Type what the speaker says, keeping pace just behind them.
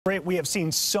Great. We have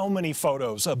seen so many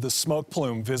photos of the smoke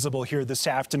plume visible here this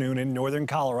afternoon in northern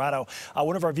Colorado.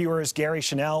 One of our viewers, Gary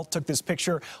Chanel, took this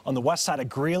picture on the west side of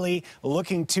Greeley,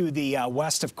 looking to the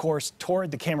west, of course, toward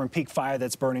the Cameron Peak fire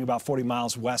that's burning about 40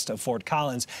 miles west of Fort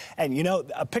Collins. And, you know,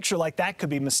 a picture like that could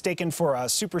be mistaken for a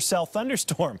supercell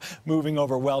thunderstorm moving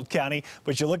over Weld County.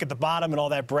 But you look at the bottom and all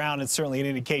that brown, it's certainly an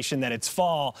indication that it's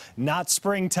fall, not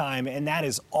springtime. And that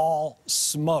is all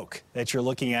smoke that you're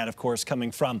looking at, of course,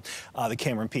 coming from the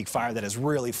Cameron Peak fire that has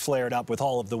really flared up with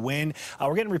all of the wind.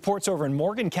 We're getting reports over in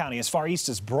Morgan County as far east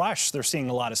as Brush. They're seeing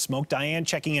a lot of smoke. Diane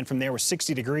checking in from there with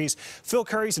 60 degrees. Phil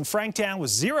Curry's in Franktown with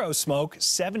 0 smoke,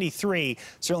 73.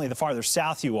 Certainly the farther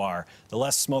south you are, the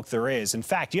less smoke there is. In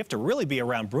fact, you have to really be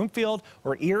around Broomfield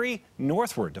or Erie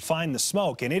northward to find the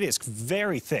smoke, and it is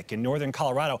very thick in northern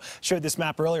Colorado. Showed this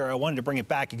map earlier. I wanted to bring it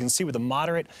back. You can see where the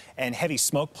moderate and heavy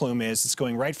smoke plume is. It's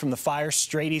going right from the fire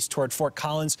straight east toward Fort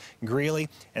Collins, Greeley,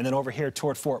 and then over here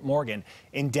toward Fort Morgan.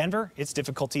 In Denver, it's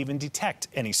difficult to even detect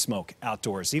any smoke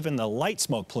outdoors. Even the light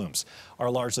smoke plumes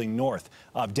are largely north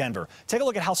of Denver. Take a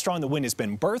look at how strong the wind has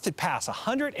been. Berth had passed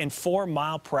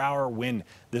 104-mile-per-hour wind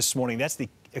this morning. That's the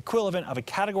equivalent of a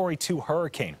Category 2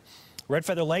 hurricane. Red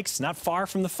Feather Lake's not far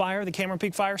from the fire, the Cameron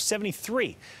Peak fire,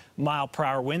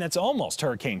 73-mile-per-hour wind. That's almost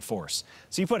hurricane force.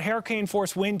 So you put hurricane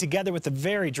force wind together with the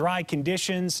very dry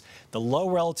conditions, the low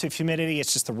relative humidity,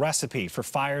 it's just the recipe for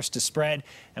fires to spread.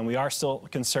 And we are still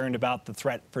concerned about the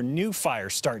threat for new fire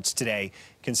starts today,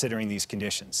 considering these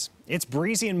conditions. It's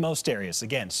breezy in most areas,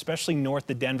 again, especially north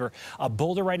of Denver.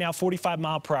 Boulder right now,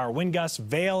 45-mile-per-hour wind gusts.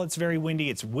 Vail, it's very windy.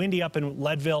 It's windy up in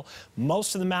Leadville.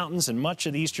 Most of the mountains and much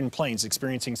of the eastern plains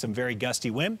experiencing some very gusty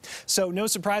wind. So no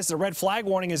surprise, the red flag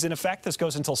warning is in effect. This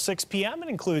goes until 6 p.m. It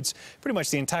includes pretty much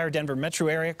the entire Denver metro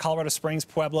area, Colorado Springs,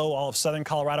 Pueblo, all of southern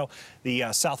Colorado, the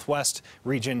southwest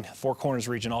region, Four Corners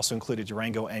region, also included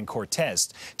Durango and Cortez.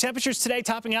 Temperatures today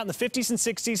topping out in the 50s and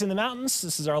 60s in the mountains.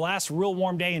 This is our last real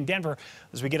warm day in Denver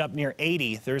as we get up near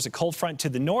 80. There's a cold front to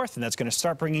the north, and that's going to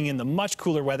start bringing in the much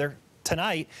cooler weather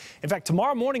tonight. In fact,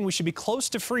 tomorrow morning we should be close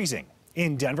to freezing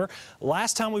in Denver.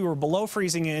 Last time we were below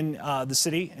freezing in the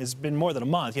city has been more than a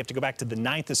month. You have to go back to the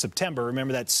 9th of September.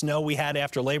 Remember that snow we had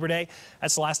after Labor Day?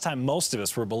 That's the last time most of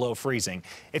us were below freezing.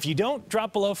 If you don't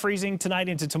drop below freezing tonight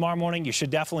into tomorrow morning, you should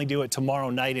definitely do it tomorrow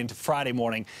night into Friday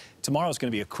morning. Tomorrow is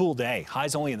going to be a cool day.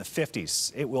 Highs only in the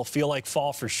 50s. It will feel like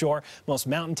fall for sure. Most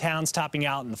mountain towns topping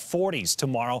out in the 40s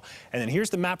tomorrow. And then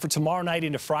here's the map for tomorrow night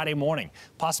into Friday morning.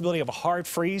 Possibility of a hard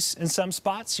freeze in some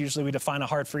spots. Usually we define a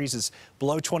hard freeze as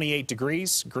below 28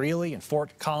 degrees. Greeley and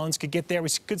Fort Collins could get there. We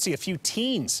could see a few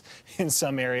teens in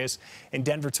some areas. In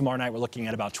Denver tomorrow night, we're looking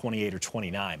at about 28 or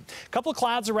 29. A couple of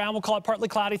clouds around. We'll call it partly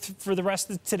cloudy for the rest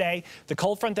of today. The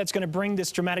cold front that's going to bring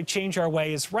this dramatic change our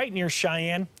way is right near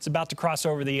Cheyenne. It's about to cross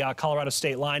over the Colorado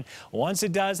state line. Once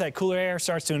it does, that cooler air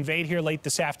starts to invade here late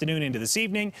this afternoon into this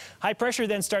evening. High pressure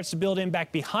then starts to build in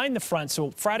back behind the front.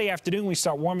 So Friday afternoon, we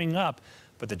start warming up,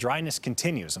 but the dryness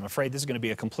continues. I'm afraid this is going to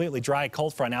be a completely dry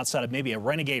cold front outside of maybe a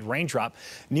renegade raindrop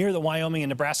near the Wyoming and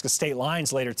Nebraska state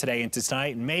lines later today into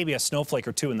tonight, and maybe a snowflake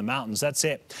or two in the mountains. That's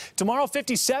it. Tomorrow,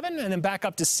 57, and then back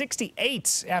up to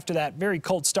 68 after that very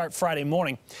cold start Friday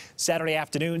morning. Saturday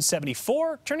afternoon,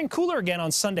 74, turning cooler again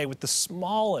on Sunday with the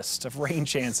smallest of rain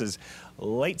chances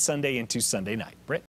late Sunday into Sunday night. Britt?